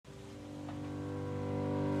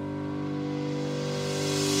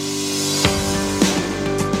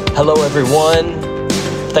Hello everyone,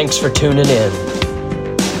 thanks for tuning in.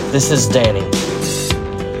 This is Danny.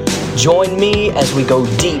 Join me as we go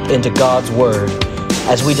deep into God's Word,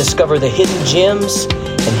 as we discover the hidden gems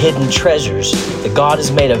and hidden treasures that God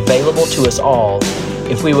has made available to us all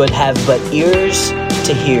if we would have but ears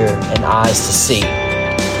to hear and eyes to see.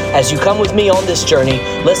 As you come with me on this journey,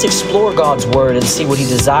 let's explore God's Word and see what He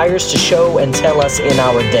desires to show and tell us in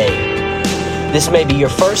our day. This may be your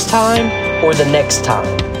first time or the next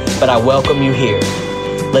time, but I welcome you here.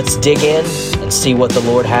 Let's dig in and see what the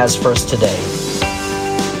Lord has for us today.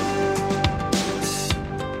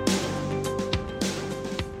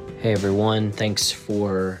 Hey everyone, thanks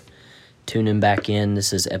for tuning back in.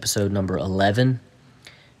 This is episode number 11,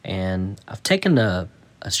 and I've taken a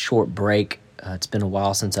short break. It's been a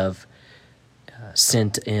while since I've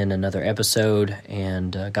sent in another episode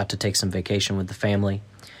and got to take some vacation with the family,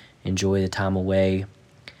 enjoy the time away.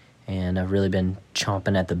 And I've really been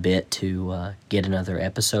chomping at the bit to get another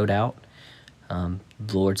episode out. The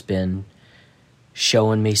Lord's been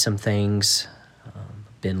showing me some things,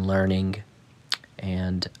 been learning,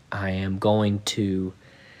 and I am going to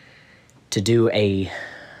do a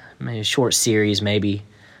short series, maybe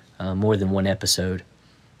more than one episode,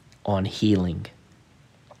 on healing.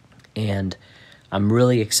 And I'm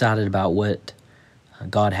really excited about what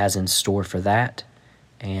God has in store for that,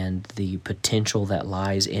 and the potential that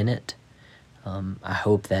lies in it. I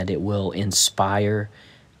hope that it will inspire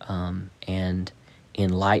and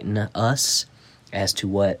enlighten us as to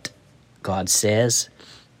what God says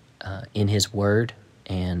in His Word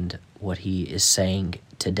and what He is saying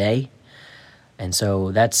today. And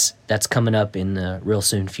so that's coming up in the real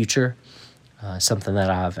soon future, something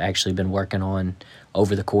that I've actually been working on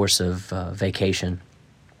over the course of vacation.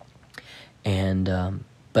 And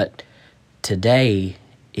but today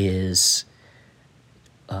is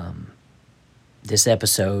this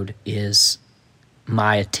episode is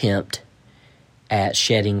my attempt at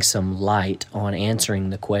shedding some light on answering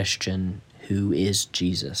the question, who is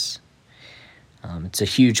Jesus? It's a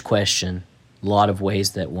huge question, a lot of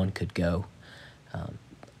ways that one could go.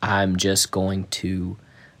 I'm just going to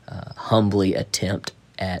humbly attempt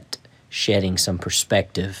at shedding some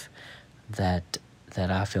perspective that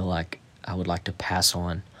I feel like I would like to pass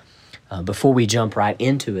on. Before we jump right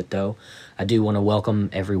into it, though, I do want to welcome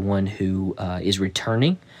everyone who is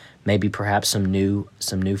returning. Maybe perhaps some new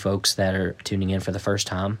folks that are tuning in for the first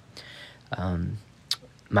time.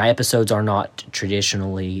 My episodes are not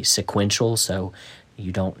traditionally sequential, so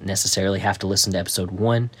you don't necessarily have to listen to episode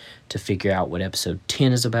 1 to figure out what episode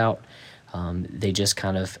 10 is about. They just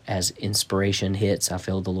kind of, as inspiration hits, I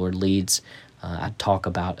feel the Lord leads, I talk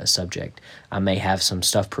about a subject. I may have some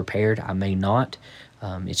stuff prepared, I may not.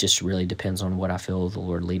 It just really depends on what I feel the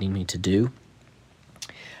Lord leading me to do.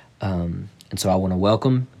 And so I want to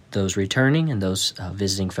welcome those returning and those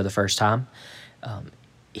visiting for the first time.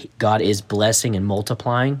 God is blessing and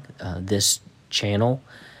multiplying this channel,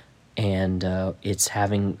 and it's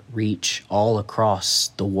having reach all across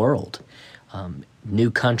the world. New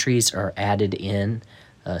countries are added in.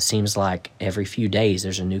 Seems like every few days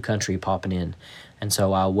there's a new country popping in. And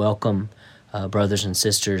so I welcome brothers and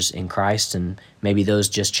sisters in Christ, and maybe those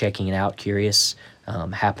just checking it out, curious,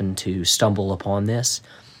 happen to stumble upon this.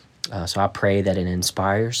 So I pray that it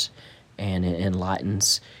inspires and it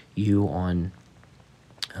enlightens you on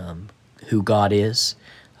who God is,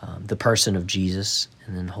 the person of Jesus,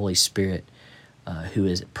 and then Holy Spirit, who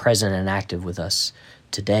is present and active with us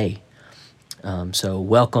today. So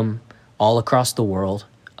welcome all across the world,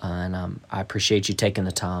 and I appreciate you taking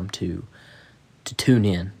the time to tune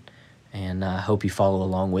in. And I hope you follow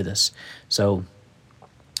along with us. So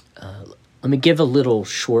let me give a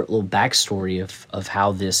short little backstory of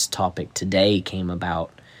how this topic today came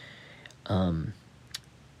about.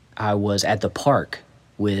 I was at the park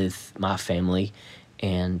with my family,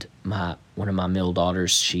 and one of my middle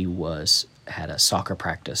daughters, she had a soccer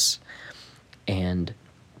practice. And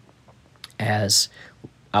as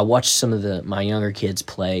I watched some of my younger kids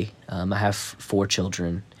play, I have 4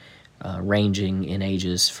 children, ranging in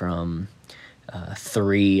ages from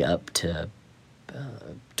 3 up to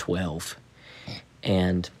 12.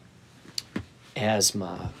 And as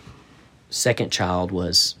my second child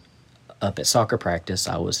was up at soccer practice,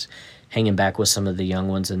 I was hanging back with some of the young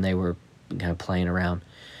ones, and they were kind of playing around.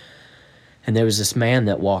 And there was this man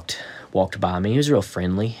that walked by me. He was real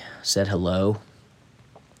friendly, said hello,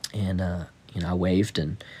 and I waved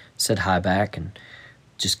and said hi back, and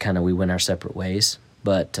just kind of we went our separate ways.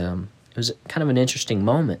 But it was kind of an interesting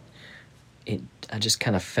moment. I just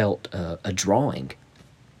kind of felt a drawing.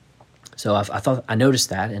 So I noticed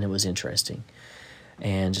that, and it was interesting.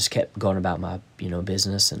 and just kept going about my,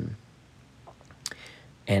 business.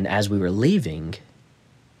 And as we were leaving,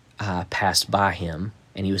 I passed by him,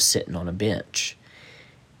 and he was sitting on a bench.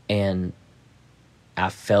 And I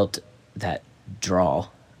felt that draw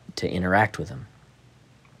to interact with him.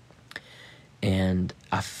 And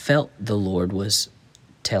I felt the Lord was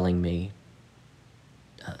telling me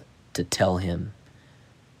to tell him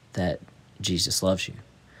that Jesus loves you.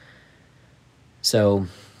 So,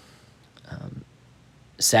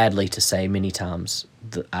 sadly to say, many times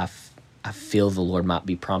I feel the Lord might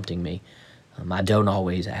be prompting me. I don't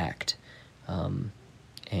always act.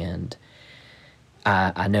 And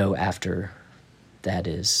I know after that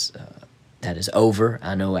is over,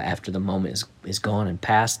 I know after the moment is gone and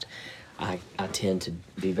past, I tend to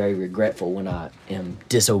be very regretful when I am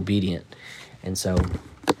disobedient. And so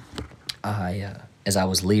as I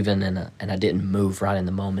was leaving and I didn't move right in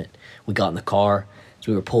the moment, we got in the car. As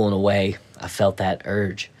we were pulling away, I felt that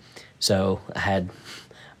urge. So I had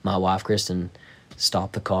my wife, Kristen,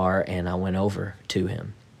 stop the car, and I went over to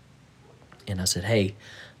him. And I said, hey,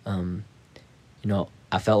 I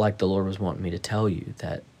felt like the Lord was wanting me to tell you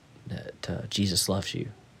that Jesus loves you.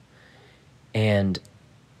 And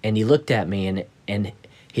he looked at me, and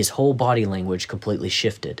his whole body language completely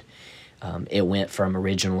shifted. It went from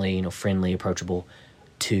originally, friendly, approachable,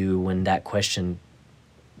 to when that question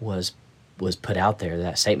was put out there,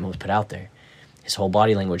 that statement was put out there, his whole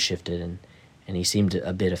body language shifted, and he seemed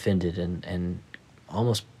a bit offended and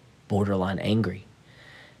almost borderline angry.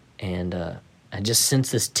 And I just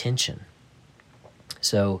sensed this tension.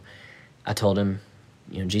 So I told him,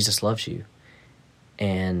 Jesus loves you.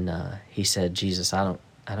 And he said, Jesus, I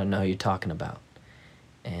don't know who you're talking about.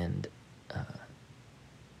 And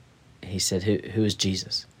he said, who is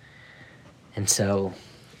Jesus? And so,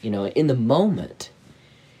 in the moment,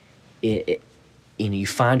 you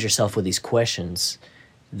find yourself with these questions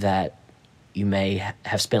that you may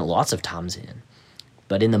have spent lots of times in,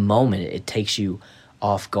 but in the moment, it takes you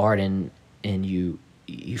off guard, and you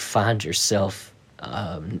find yourself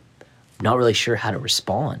not really sure how to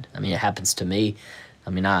respond. I mean, it happens to me. I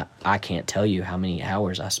mean, I can't tell you how many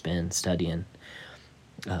hours I spend studying,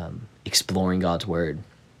 exploring God's Word.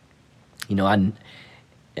 I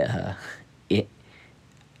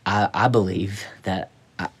believe that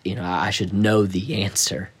I should know the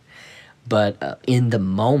answer, but in the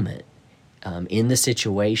moment, in the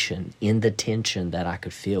situation, in the tension that I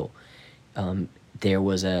could feel, there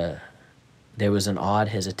was an odd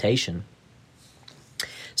hesitation.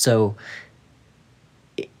 So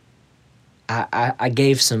I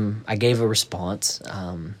gave a response.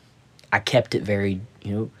 I kept it very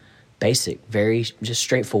basic, very just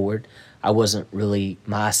straightforward.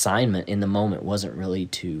 My assignment in the moment wasn't really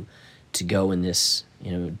to go in this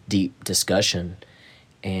deep discussion,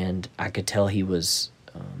 and I could tell he was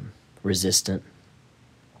resistant.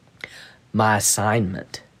 My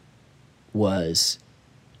assignment was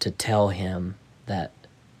to tell him that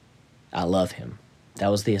I love him. That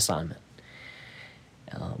was the assignment.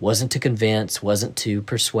 Wasn't to convince, wasn't to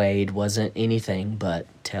persuade, wasn't anything but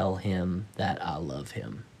tell him that I love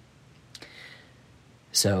him.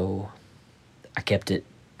 So I kept it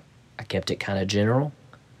kind of general.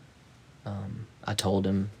 I told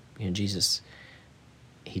him, Jesus,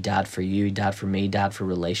 he died for you, he died for me, died for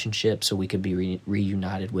relationship, so we could be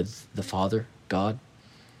reunited with the Father, God.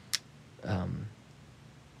 And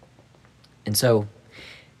so,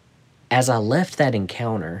 as I left that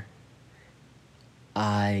encounter,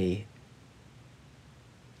 I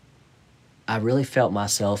really felt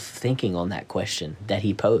myself thinking on that question that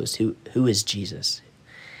he posed: who is Jesus?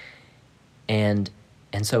 And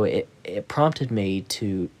so it prompted me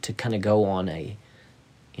to kind of go on a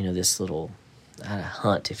this little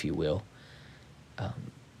hunt, if you will,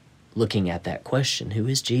 looking at that question: who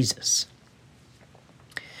is Jesus?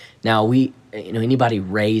 Now, anybody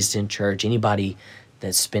raised in church, anybody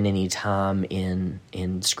that's spent any time in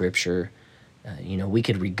Scripture, we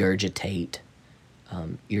could regurgitate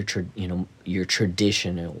your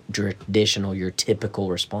traditional, your typical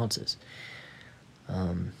responses.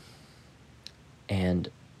 And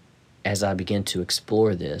as I began to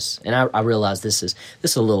explore this, and I realized this is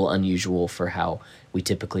a little unusual for how we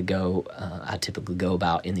typically go. I typically go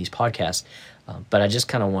about in these podcasts, but I just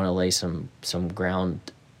kind of want to lay some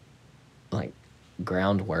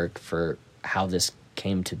groundwork for how this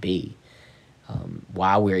came to be.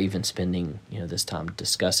 Why we're even spending this time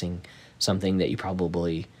discussing something that you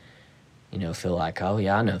probably feel like, oh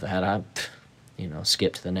yeah, I know that, I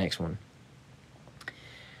skip to the next one.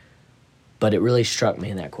 But it really struck me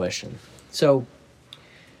in that question. So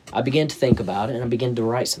I began to think about it, and I began to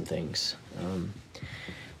write some things.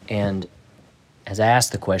 And as I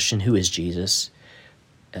asked the question, who is Jesus?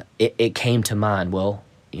 It came to mind, well,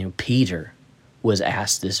 Peter was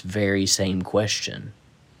asked this very same question.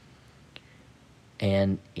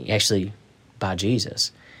 And actually by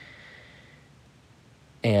Jesus.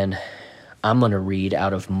 And I'm going to read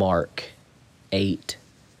out of Mark 8,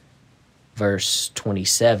 verse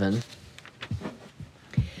 27.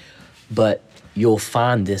 But you'll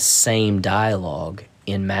find this same dialogue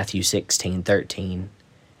in Matthew 16:13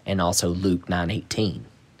 and also Luke 9:18.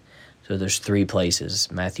 So there's 3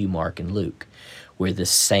 places, Matthew, Mark, and Luke, where the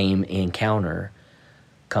same encounter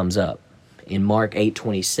comes up. In Mark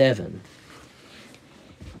 8:27,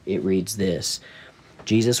 it reads this: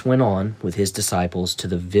 Jesus went on with his disciples to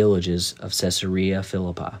the villages of Caesarea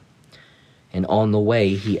Philippi. And on the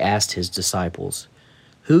way he asked his disciples,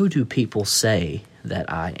 "Who do people say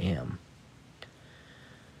that I am?"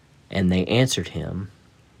 And they answered him,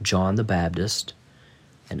 "John the Baptist,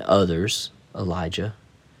 and others, Elijah,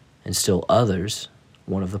 and still others,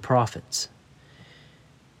 one of the prophets."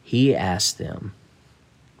 He asked them,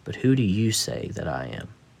 "But who do you say that I am?"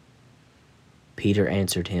 Peter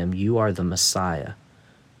answered him, "You are the Messiah,"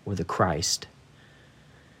 or the Christ.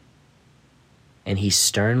 And he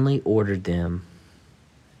sternly ordered them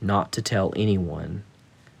not to tell anyone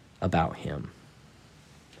about him.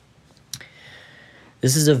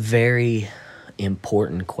 This is a very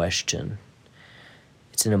important question.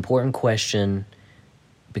 It's an important question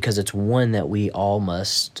because it's one that we all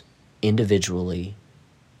must individually,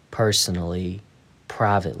 personally,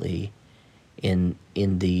 privately, in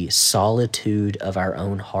the solitude of our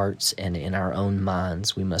own hearts and in our own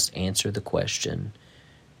minds, we must answer the question,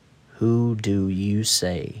 who do you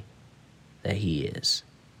say that he is?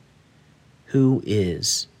 Who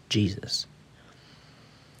is Jesus?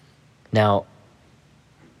 Now,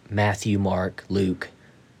 Matthew, Mark, Luke,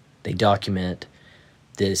 they document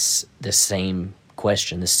this same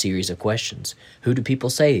question, this series of questions. Who do people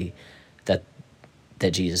say that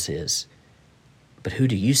Jesus is? But who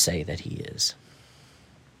do you say that he is?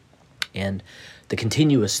 And the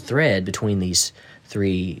continuous thread between these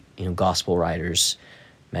 3, gospel writers,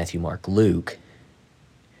 Matthew, Mark, Luke,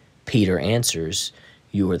 Peter answers,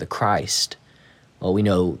 "You are the Christ." Well, we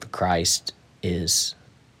know the Christ is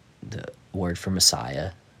the word for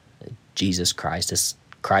Messiah. Jesus Christ.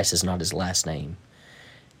 Christ is not his last name.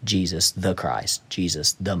 Jesus the Christ.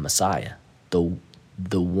 Jesus the Messiah.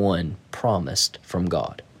 The one promised from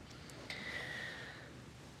God.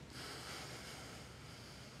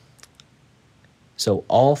 So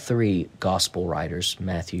all 3 gospel writers,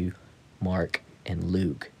 Matthew, Mark, and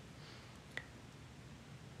Luke,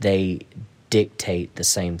 they dictate the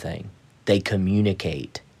same thing. They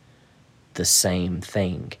communicate the same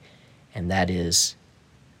thing, and that is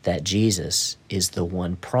that Jesus is the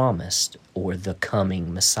one promised, or the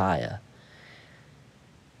coming Messiah.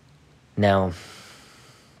 Now,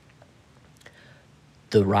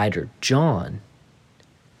 the writer John,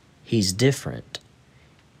 he's different.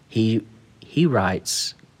 He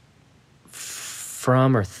writes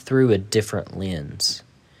from or through a different lens.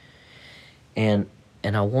 And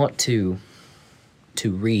I want to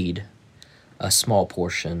read a small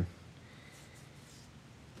portion,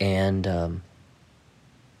 and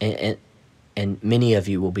many of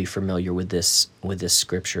you will be familiar with this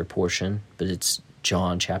scripture portion, but it's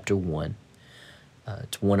John chapter 1.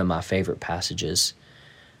 It's one of my favorite passages,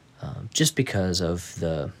 just because of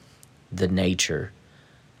the nature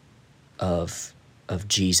of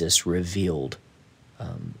Jesus revealed.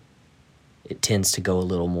 It tends to go a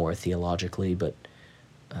little more theologically, but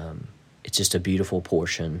it's just a beautiful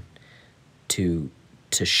portion to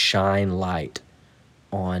shine light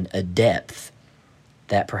on a depth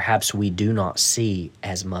that perhaps we do not see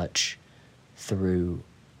as much through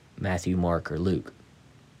Matthew, Mark, or Luke.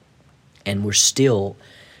 And we're still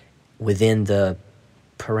within the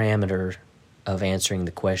parameter of answering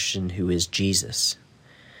the question, who is Jesus?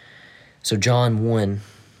 So John 1,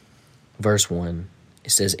 verse 1,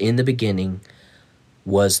 it says, "In the beginning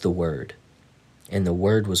was the Word, and the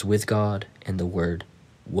Word was with God, and the Word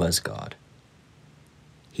was God.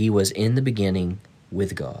 He was in the beginning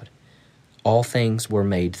with God. All things were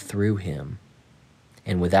made through him,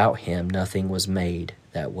 and without him nothing was made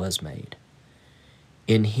that was made.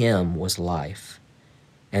 In him was life,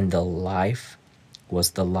 and the life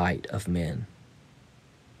was the light of men.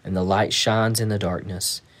 And the light shines in the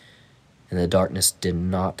darkness, and the darkness did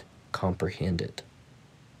not comprehend it."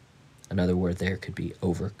 Another word there could be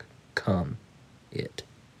overcome it.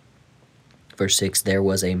 Verse 6, "There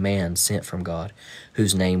was a man sent from God,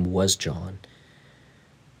 whose name was John."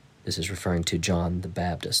 This is referring to John the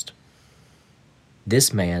Baptist.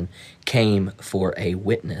 "This man came for a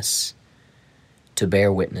witness, to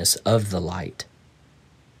bear witness of the light,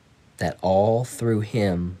 that all through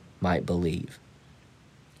him might believe.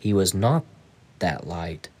 He was not that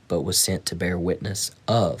light, but was sent to bear witness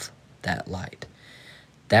of that light.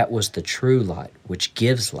 That was the true light, which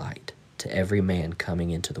gives light to every man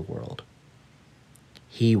coming into the world.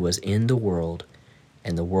 He was in the world,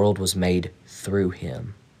 and the world was made through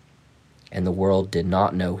him, and the world did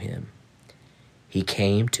not know him. He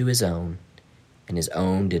came to his own, and his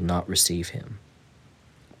own did not receive him.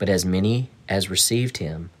 But as many as received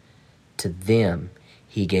him, to them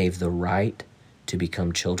he gave the right to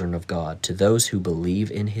become children of God, to those who believe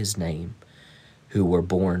in his name, who were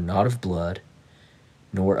born not of blood,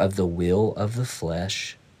 nor of the will of the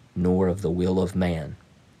flesh, nor of the will of man,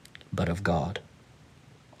 but of God.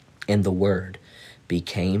 And the Word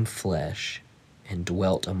became flesh and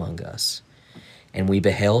dwelt among us. And we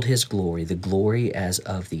beheld his glory, the glory as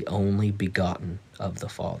of the only begotten of the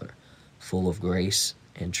Father, full of grace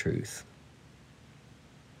and truth.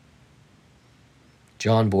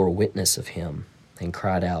 John bore witness of him and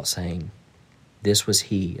cried out, saying, This was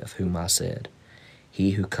he of whom I said,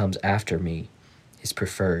 He who comes after me is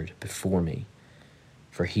preferred before me,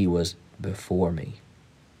 for he was before me.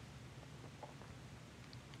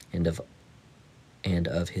 And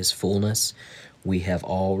of his fullness we have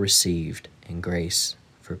all received, and grace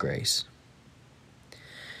for grace.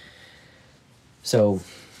 So,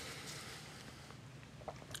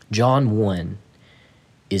 John 1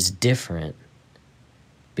 is different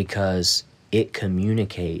because it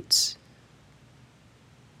communicates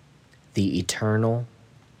the eternal,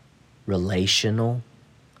 relational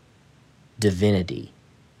divinity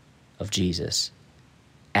of Jesus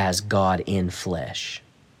as God in flesh.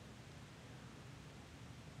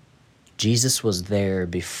 Jesus was there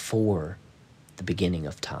before the beginning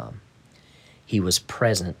of time. He was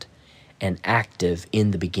present and active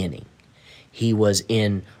in the beginning. He was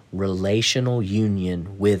in relational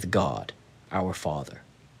union with God, our Father.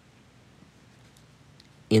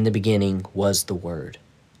 In the beginning was the Word.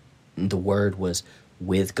 The Word was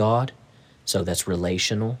with God, so that's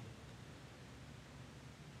relational.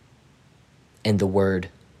 And the Word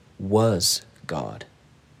was God.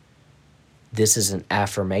 This is an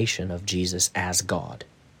affirmation of Jesus as God.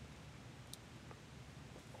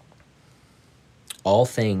 All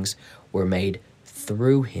things were made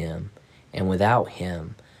through him, and without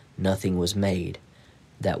him nothing was made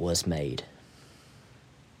that was made.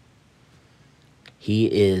 He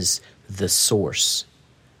is the source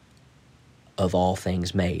of all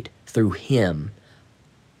things made. Through him,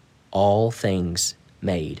 all things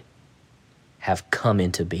made have come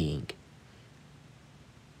into being.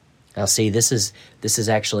 Now see, this is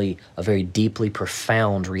actually a very deeply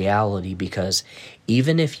profound reality, because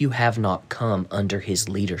even if you have not come under his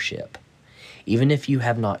leadership, even if you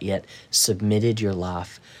have not yet submitted your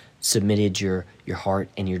life, submitted your heart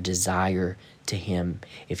and your desire to him,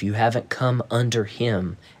 if you haven't come under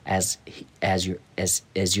him as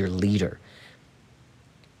your leader,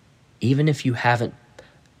 even if you haven't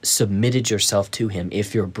submitted yourself to him,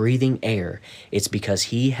 if you're breathing air, it's because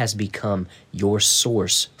he has become your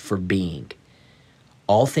source for being.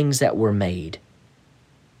 All things that were made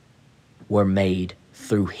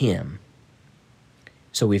through him.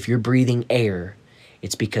 So if you're breathing air,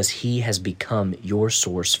 it's because he has become your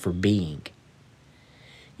source for being.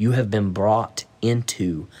 You have been brought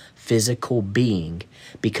into physical being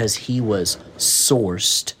because he was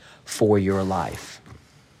sourced for your life.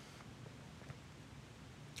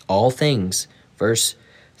 All things, verse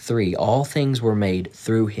 3, all things were made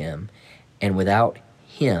through him, and without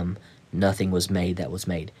him nothing was made that was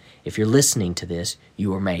made. If you're listening to this,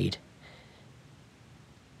 you were made.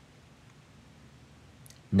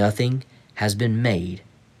 Nothing has been made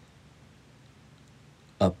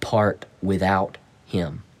apart without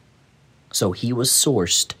him. So he was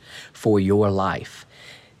sourced for your life.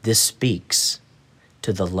 This speaks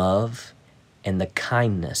to the love and the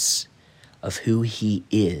kindness of who he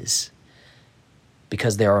is,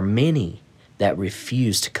 because there are many that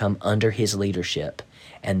refuse to come under his leadership,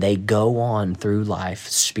 and they go on through life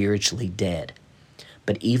spiritually dead.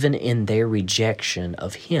 But even in their rejection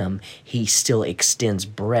of him, he still extends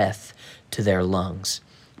breath to their lungs,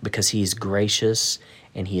 because he is gracious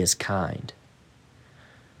and he is kind.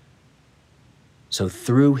 So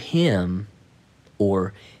through him,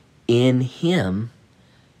 or in him,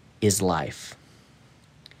 is life.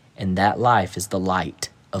 And that life is the light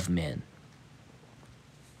of men.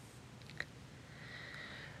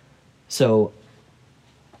 So,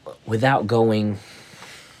 without going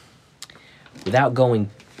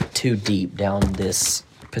too deep down this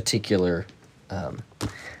particular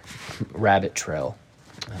rabbit trail,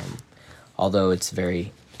 although it's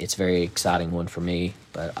very exciting one for me,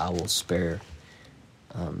 but I will spare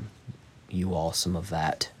you all some of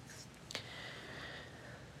that.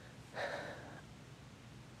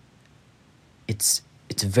 It's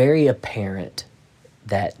very apparent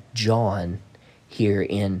that John here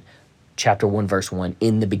in chapter 1 verse 1,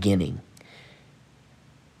 in the beginning,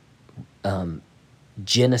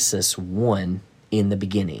 Genesis 1, in the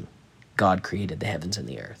beginning, God created the heavens and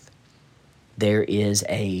the earth. There is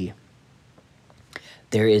a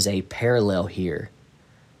parallel here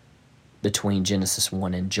between Genesis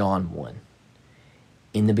 1 and John 1.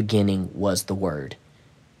 In the beginning was the Word.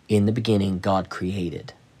 In the beginning, God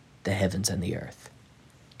created the heavens and the earth.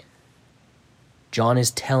 John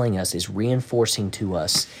is telling us, is reinforcing to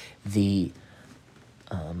us the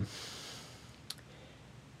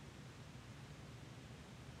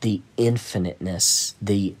infiniteness,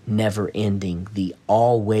 the never-ending, the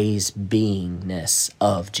always beingness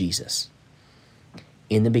of Jesus.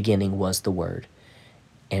 In the beginning was the Word.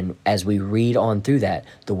 And as we read on through that,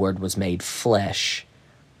 the Word was made flesh.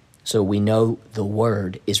 So we know the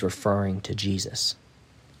Word is referring to Jesus.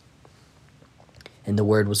 And the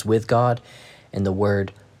Word was with God, and the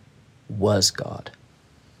Word was God.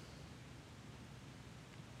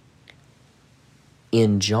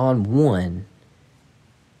 In John 1,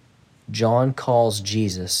 John calls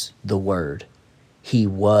Jesus the Word. He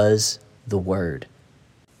was the Word.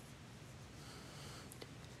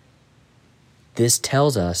 This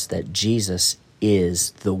tells us that Jesus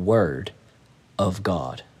is the Word of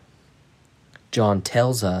God. John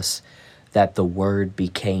tells us that the Word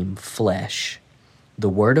became flesh. The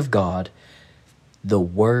Word of God,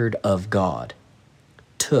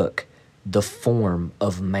 took the form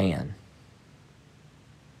of man.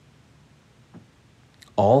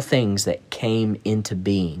 All things that came into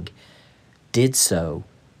being did so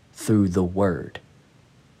through the Word.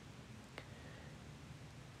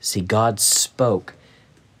 See, God spoke.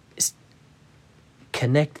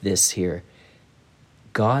 Connect this here.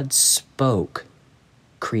 God spoke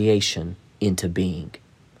creation into being.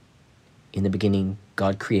 In the beginning,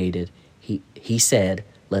 God created. He said,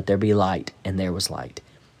 "Let there be light," and there was light.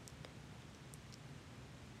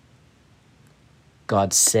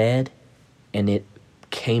 God said, and it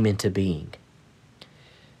came into being.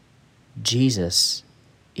 Jesus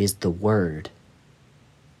is the Word,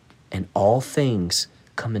 and all things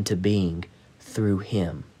come into being through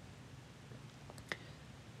Him.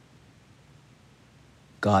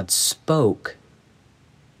 God spoke,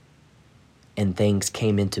 and things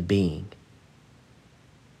came into being.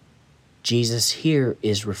 Jesus here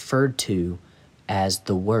is referred to as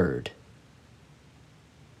the Word.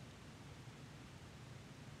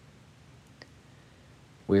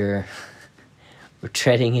 We're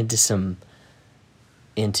treading into some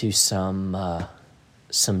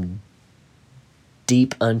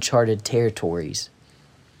deep uncharted territories.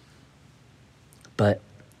 But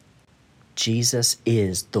Jesus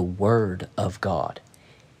is the Word of God.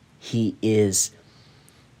 He is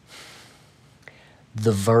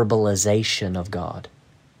the verbalization of God.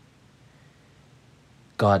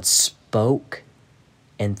 God spoke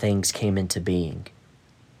and things came into being.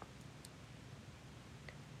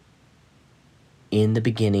 In the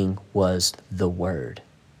beginning was the Word.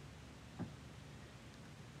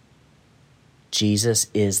 Jesus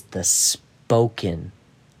is the spoken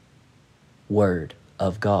Word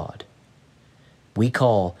of God. We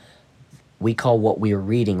call what we are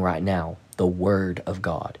reading right now the Word of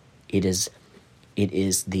God. It is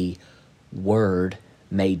the Word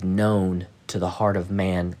made known to the heart of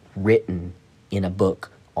man, written in a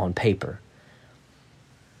book on paper.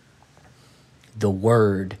 The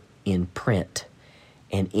Word in print,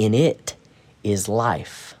 and in it is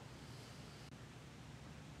life.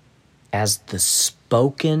 As the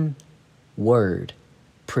spoken Word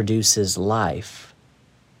produces life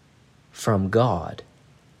from God,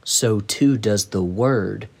 so too does the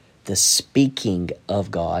Word, the speaking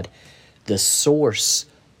of God, the source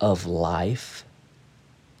of life.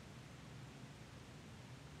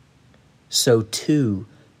 So too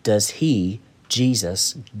does He,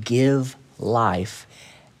 Jesus, give life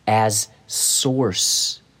as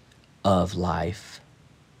source of life.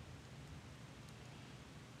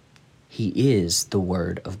 He is the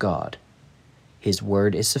Word of God. His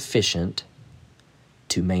Word is sufficient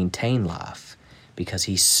to maintain life because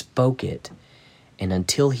He spoke it, and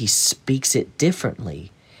until He speaks it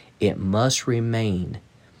differently, it must remain,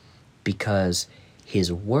 because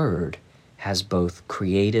His Word has both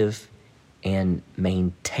creative and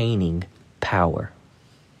maintaining power.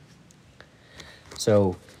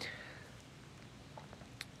 So,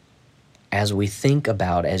 as you think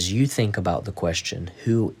about the question,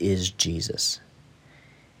 who is Jesus?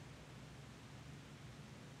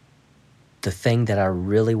 The thing that I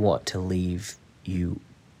really want to leave you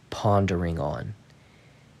pondering on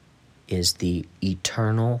is the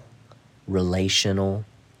eternal, relational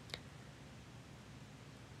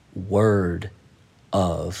Word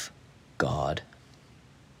of God,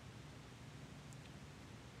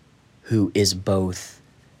 who is both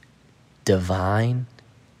divine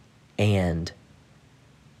and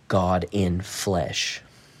God in flesh,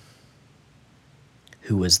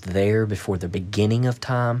 who was there before the beginning of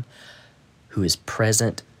time, who is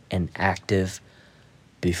present and active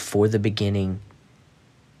before the beginning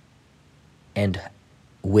and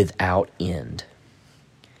without end,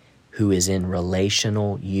 who is in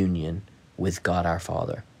relational union with God our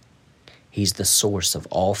Father. He's the source of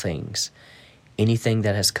all things. Anything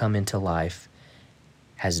that has come into life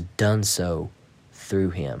has done so through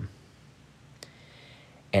him.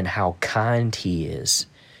 And how kind he is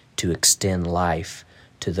to extend life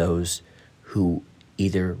to those who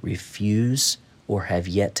either refuse or have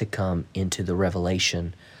yet to come into the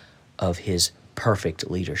revelation of his perfect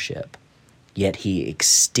leadership. Yet he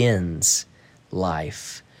extends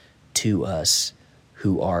life to us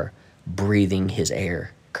who are breathing his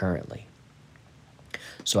air currently.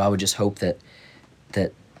 So I would just hope that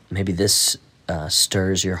maybe this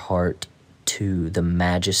stirs your heart to the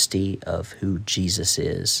majesty of who Jesus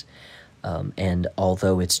is. And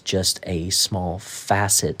although it's just a small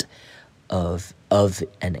facet of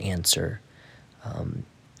an answer,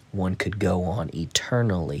 one could go on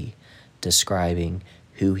eternally describing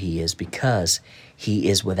who he is, because he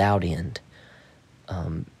is without end.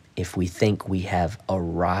 If we think we have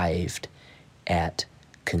arrived at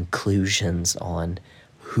conclusions on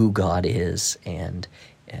who God is, and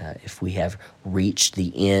if we have reached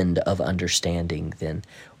the end of understanding, then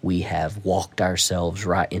we have walked ourselves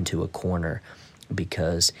right into a corner,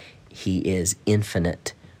 because he is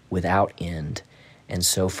infinite without end. And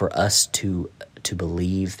so for us to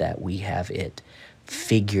believe that we have it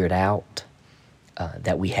figured out,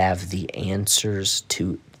 that we have the answers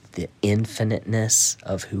to the infiniteness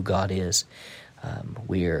of who God is,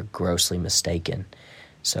 we are grossly mistaken.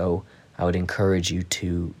 So I would encourage you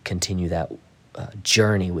to continue that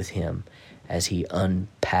journey with him as he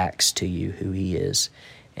unpacks to you who he is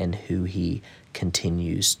and who he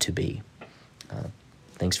continues to be.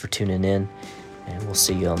 Thanks for tuning in, and we'll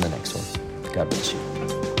see you on the next one. God bless you.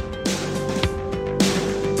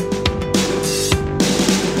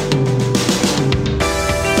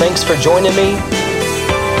 Thanks for joining me.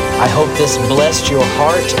 I hope this blessed your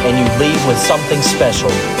heart and you leave with something special.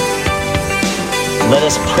 Let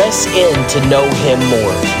us press in to know him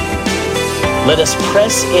more. Let us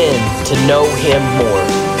press in to know him more,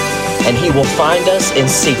 and he will find us in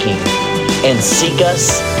seeking and seek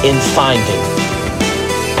us in finding.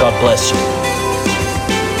 God bless you.